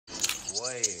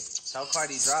boy. Tell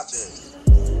Cardi drop this.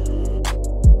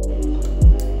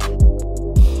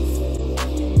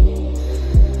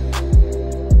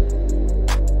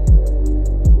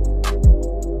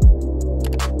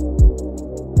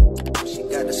 She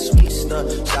got the sweet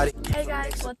stuff. Hey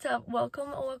guys, what's up?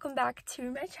 Welcome back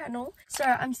to my channel. So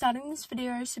I'm starting this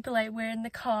video super late. We're in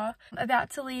the car. I'm about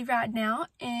to leave right now,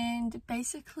 and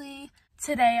basically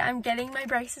today I'm getting my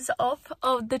braces off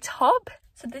of the top.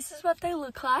 So this is what they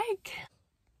look like.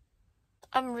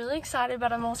 I'm really excited,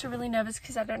 but I'm also really nervous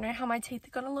because I don't know how my teeth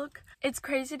are gonna look. It's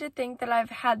crazy to think that I've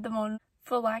had them on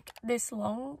for like this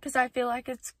long because I feel like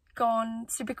it's gone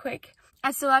super quick.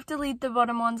 I still have to leave the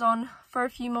bottom ones on for a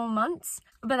few more months,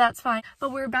 but that's fine.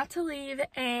 But we're about to leave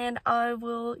and I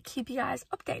will keep you guys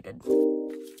updated.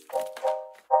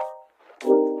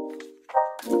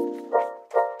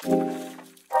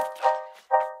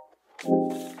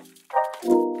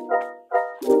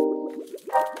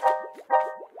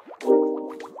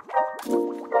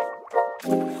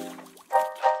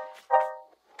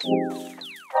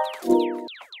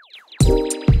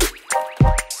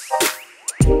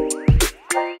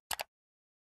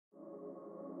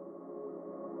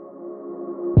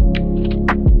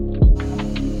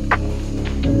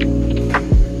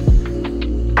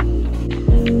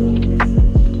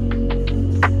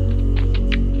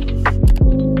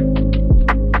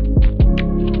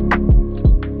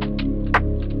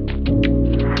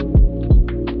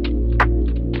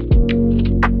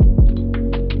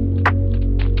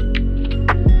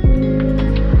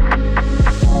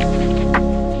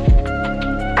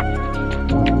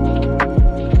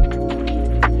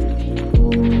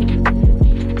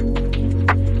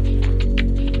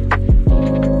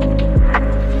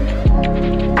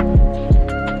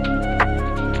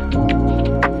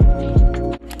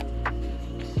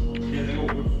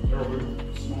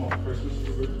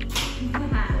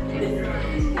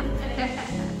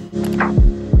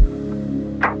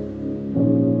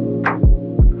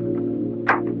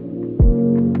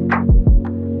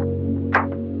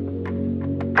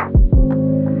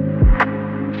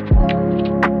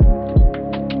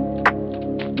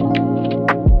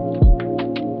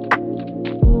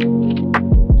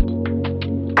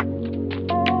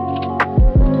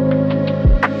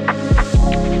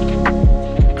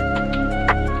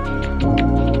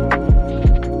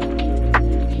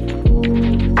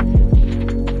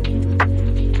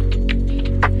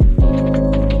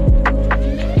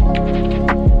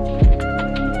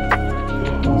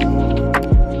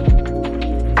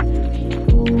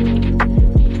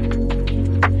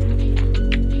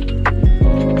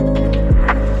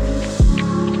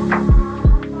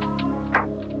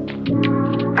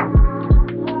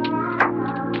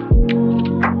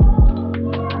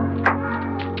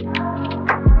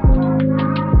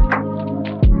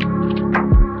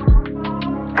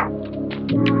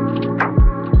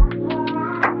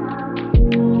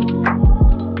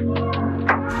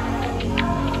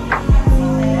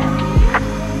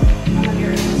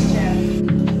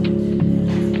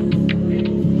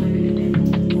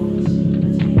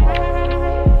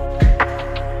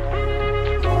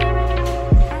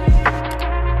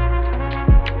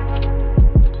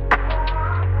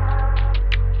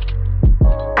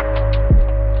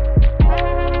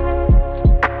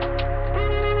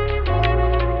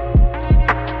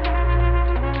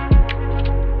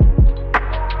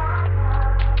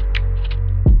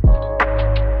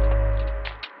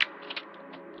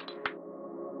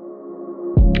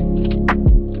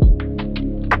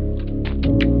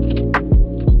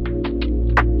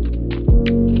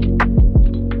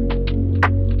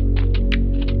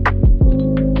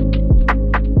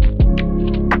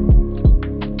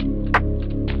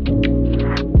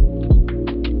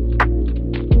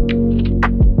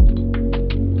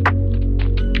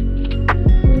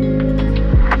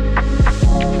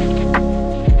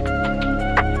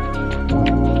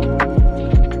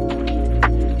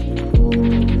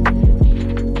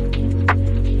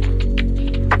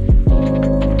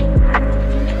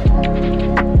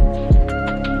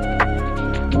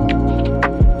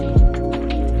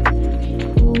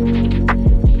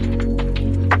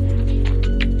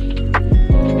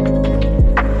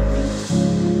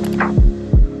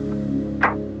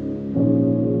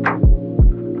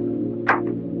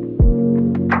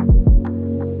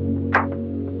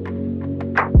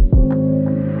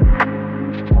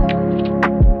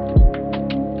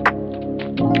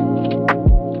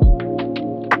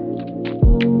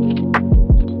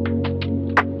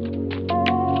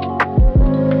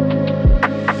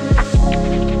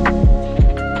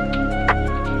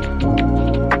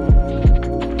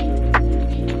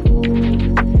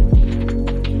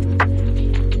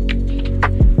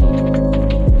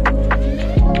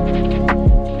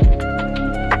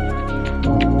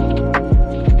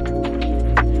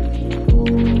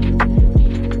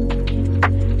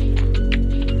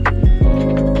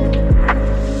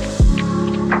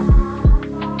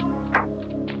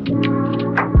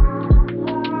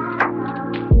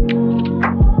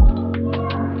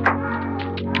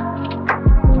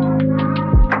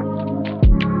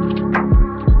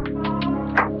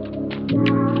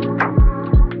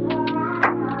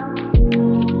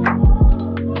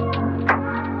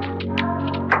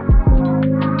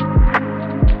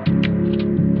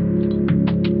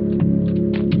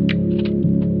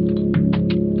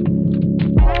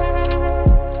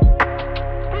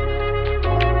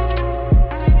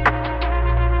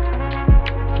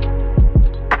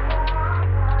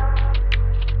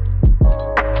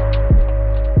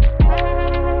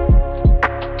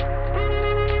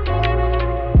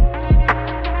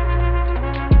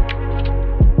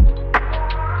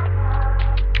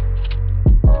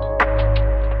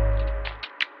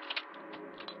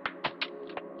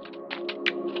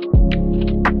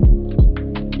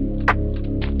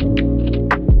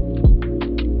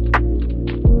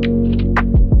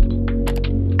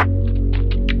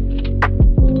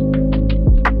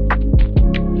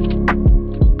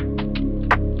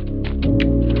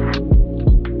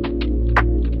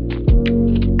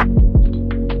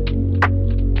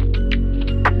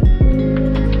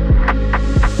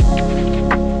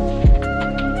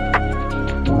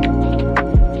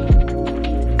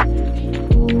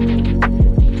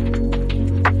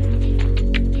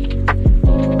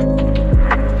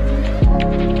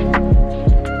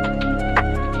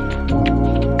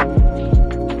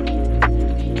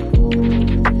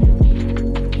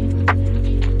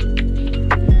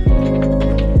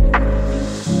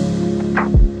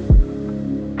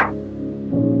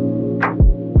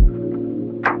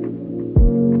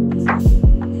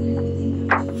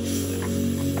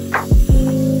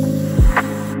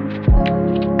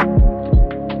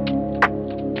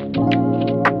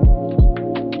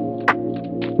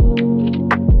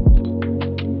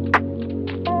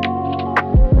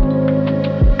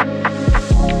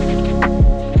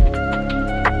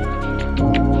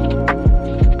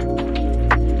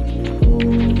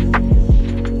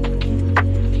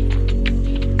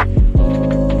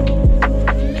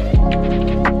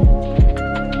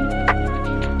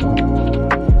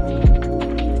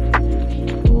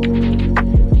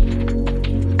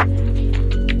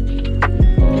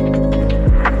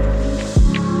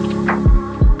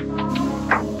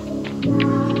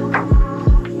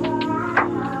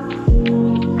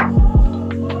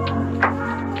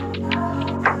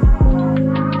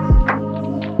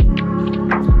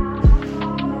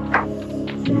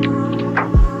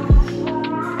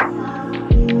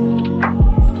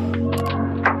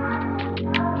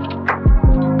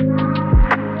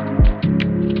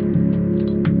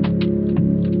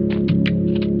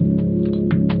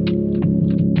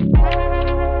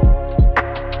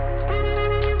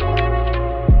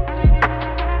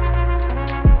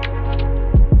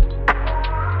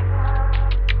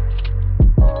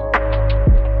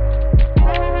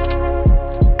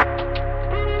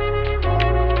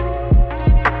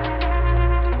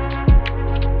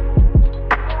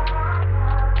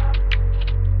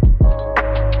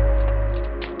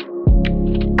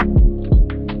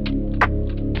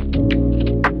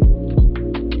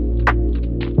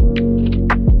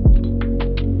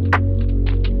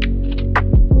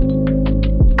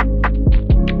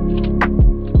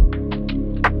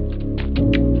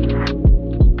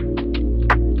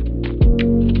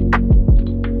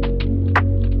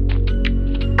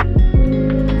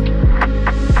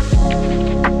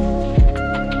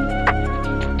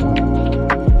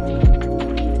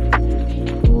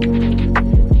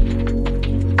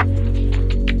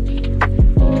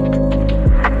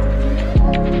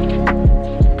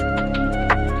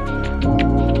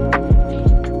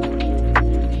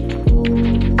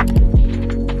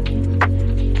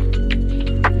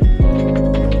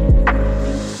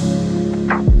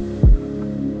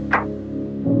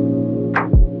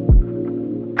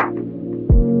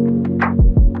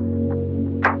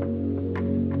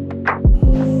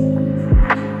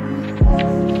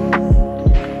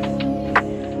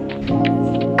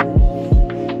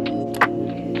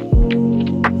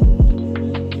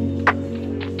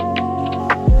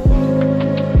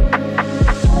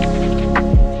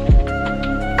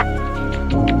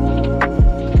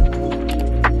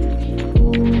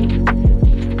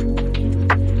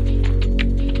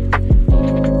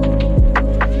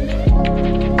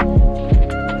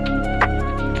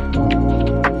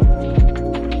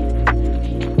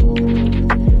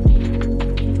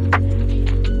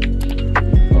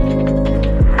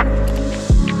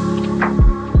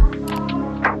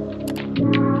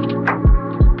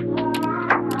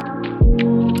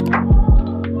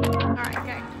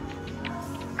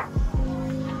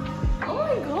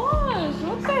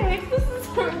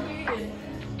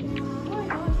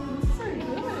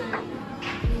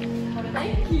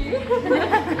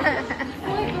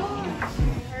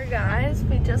 Guys,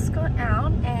 we just got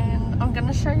out and I'm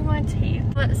gonna show you my teeth.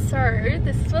 But so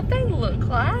this is what they look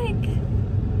like.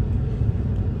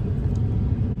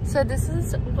 So this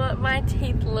is what my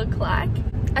teeth look like.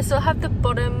 I still have the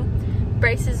bottom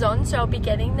braces on, so I'll be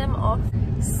getting them off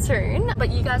soon,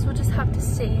 but you guys will just have to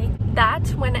see that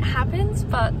when it happens.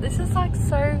 But this is like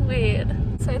so weird.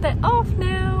 So they're off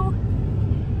now.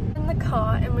 In the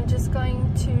car, and we're just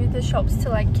going to the shops to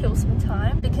like kill some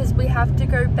time because we have to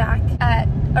go back at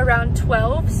around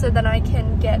 12 so that I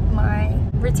can get my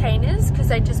retainers,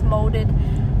 because I just molded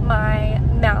my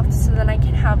mouth so that I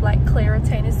can have like clear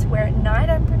retainers to wear at night,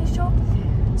 I'm pretty sure.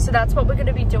 So that's what we're going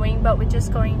to be doing, but we're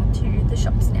just going to the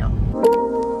shops now.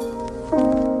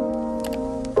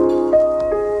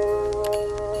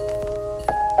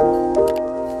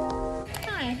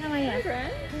 Hi, how are you? Hi,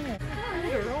 Grant.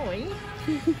 Corduroy.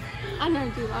 I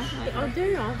know, do you like it? I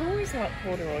do. I've always liked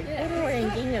corduroy. Yeah. Corduroy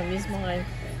and gingham is my...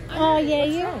 Oh yeah,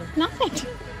 What's you wrong? nothing.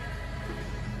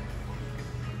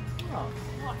 Oh,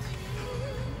 what?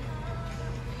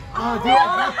 Oh, dear.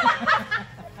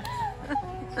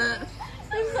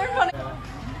 It's so funny.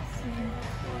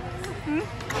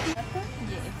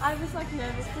 I was like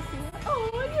nervous to see it. Oh,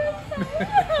 you're so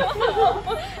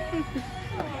beautiful.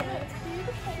 It's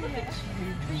beautiful.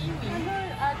 I know,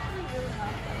 I actually really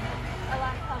like them. I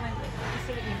like how they look. You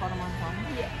still get your bottom ones on?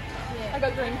 Yeah. I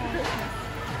got green for Christmas.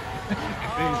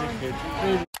 These are good.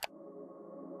 These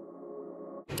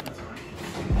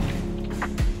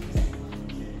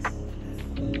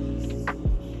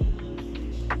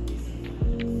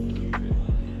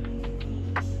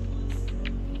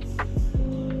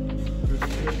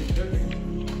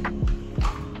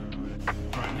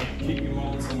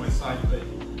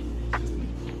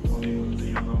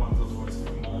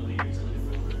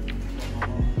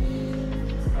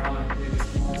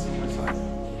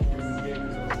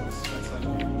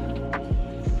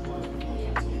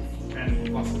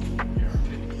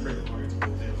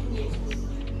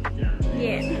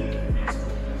Yeah.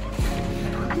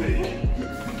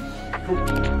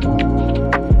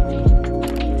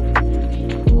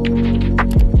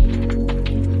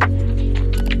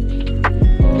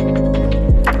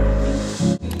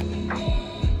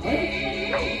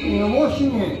 You're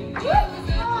washing it.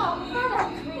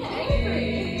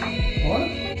 What?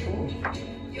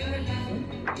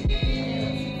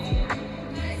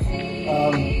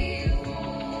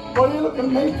 What are you looking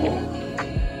at me for?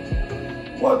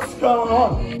 What's going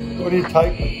on? What are you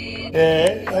taping?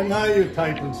 Yeah, I know you're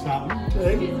taping something.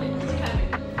 See?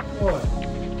 What?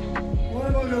 What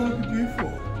am I going to look at you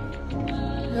for?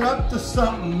 You're up to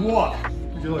something. What?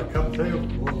 Would you like a cup of tea or a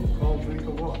cold drink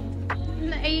or what?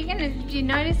 Are you gonna, do you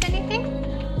notice anything?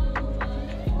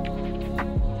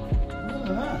 I don't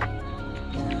know.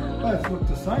 Both look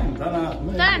the same. Don't ask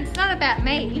me. No, it's not about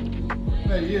me.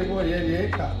 Well, you, what, you had your hair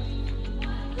cut?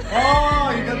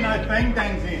 Oh, you got no bang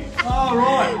bangs in. Oh,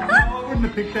 right. No, I wouldn't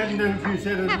have picked that until if you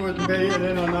said it wasn't there yet,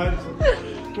 then I noticed it.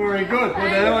 Very good. Well, the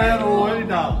hell out already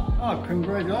done. Oh,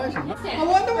 congratulations. I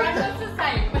wonder what That's the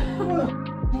same.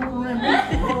 What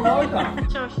have I done?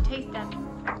 Show us your teeth then.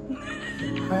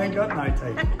 I ain't got no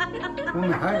teeth. Want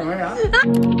me hang around?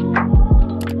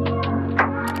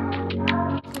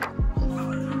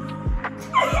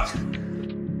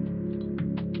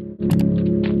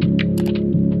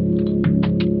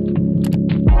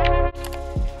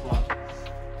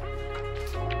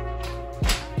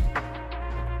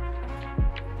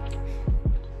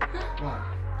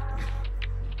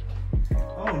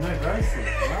 Oh, no braces.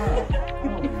 Wow.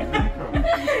 Oh, mackerel.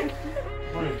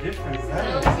 What a difference that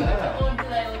is. Or do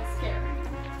they look scary?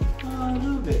 Oh, a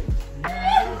little bit. Yeah, a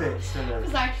little bit. Sort of.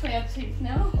 Because I actually have teeth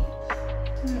now.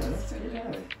 Yeah, that's pretty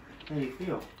good. How do you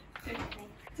feel?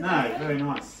 No, very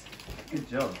nice. Good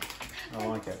job. I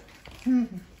like it.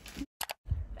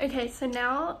 Okay, so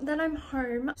now that I'm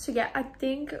home, so yeah, I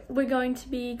think we're going to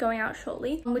be going out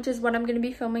shortly, which is what I'm going to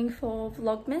be filming for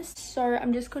Vlogmas. So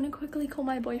I'm just going to quickly call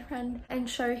my boyfriend and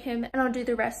show him, and I'll do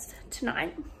the rest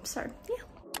tonight. So yeah.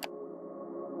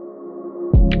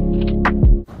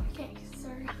 Okay,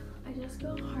 so I just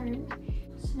got home,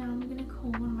 so now I'm going to call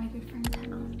one of my good friends,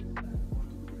 Hannah.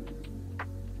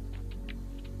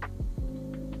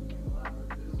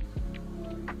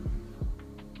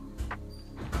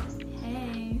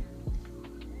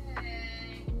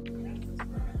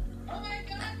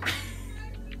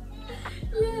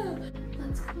 Yeah,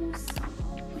 let's go.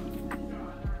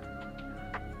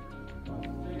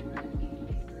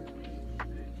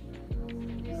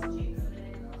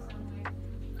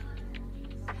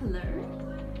 Hello?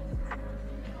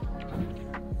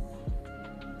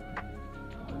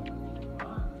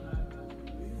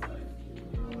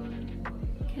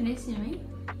 Can they see me?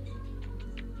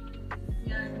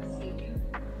 Yeah, I can see you.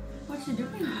 What you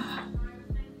doing?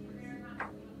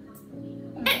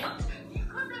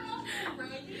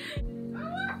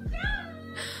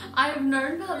 I've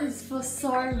known about this for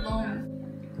so long.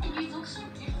 You look so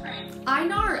different. I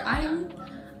know,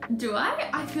 do I?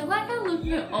 I feel like I look a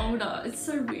bit older. It's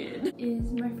so weird.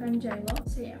 Is my friend Jayla.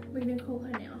 So yeah, we're gonna call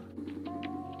her now.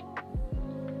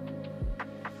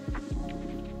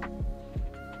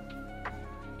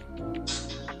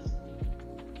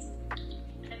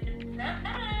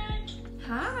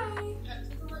 Hi.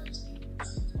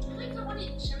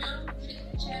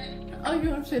 Oh,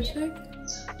 you want to check?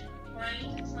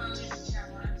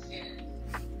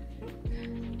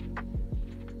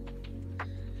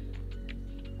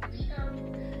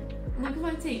 Look at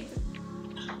my teeth.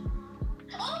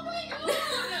 Oh my god!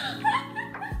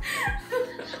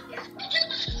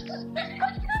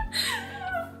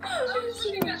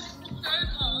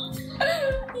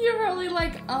 You're probably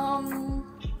like,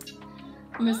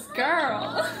 Miss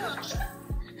Girl.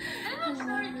 That's so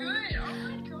good. Oh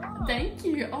my god. Thank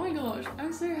you. Oh my gosh,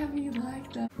 I'm so happy you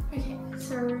like that. Okay,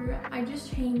 so I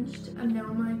just changed. I'm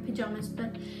now in my pajamas,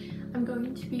 but I'm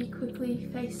going to be quickly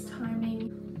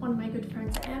FaceTiming one of my good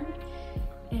friends, Em,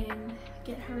 and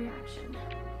get her reaction.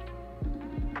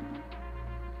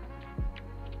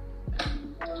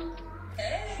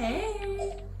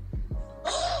 Hey.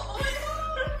 Oh my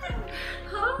god!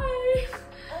 Hi.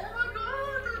 Oh my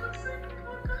god! That looks so good.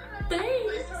 Thanks.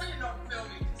 Please tell me you're not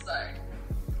filming, so.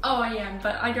 Oh, I am,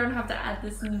 but I don't have to add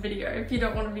this in the video if you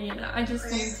don't want to be in it. I just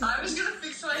want to. I was gonna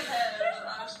fix my hair, but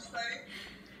I was just like,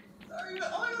 sorry,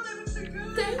 but oh my god, that looks so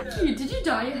good. Thank you. Did you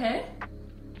dye your hair?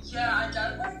 Yeah, I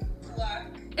dyed like black.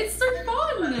 It's so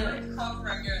fun. Like half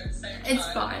regular at the same time. It's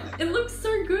fine. It looks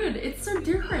so good. It's so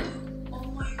different.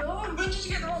 Oh my god, when did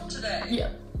you get them up today?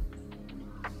 Yeah.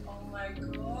 Oh my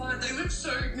god, they look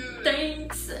so good.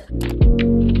 Thanks.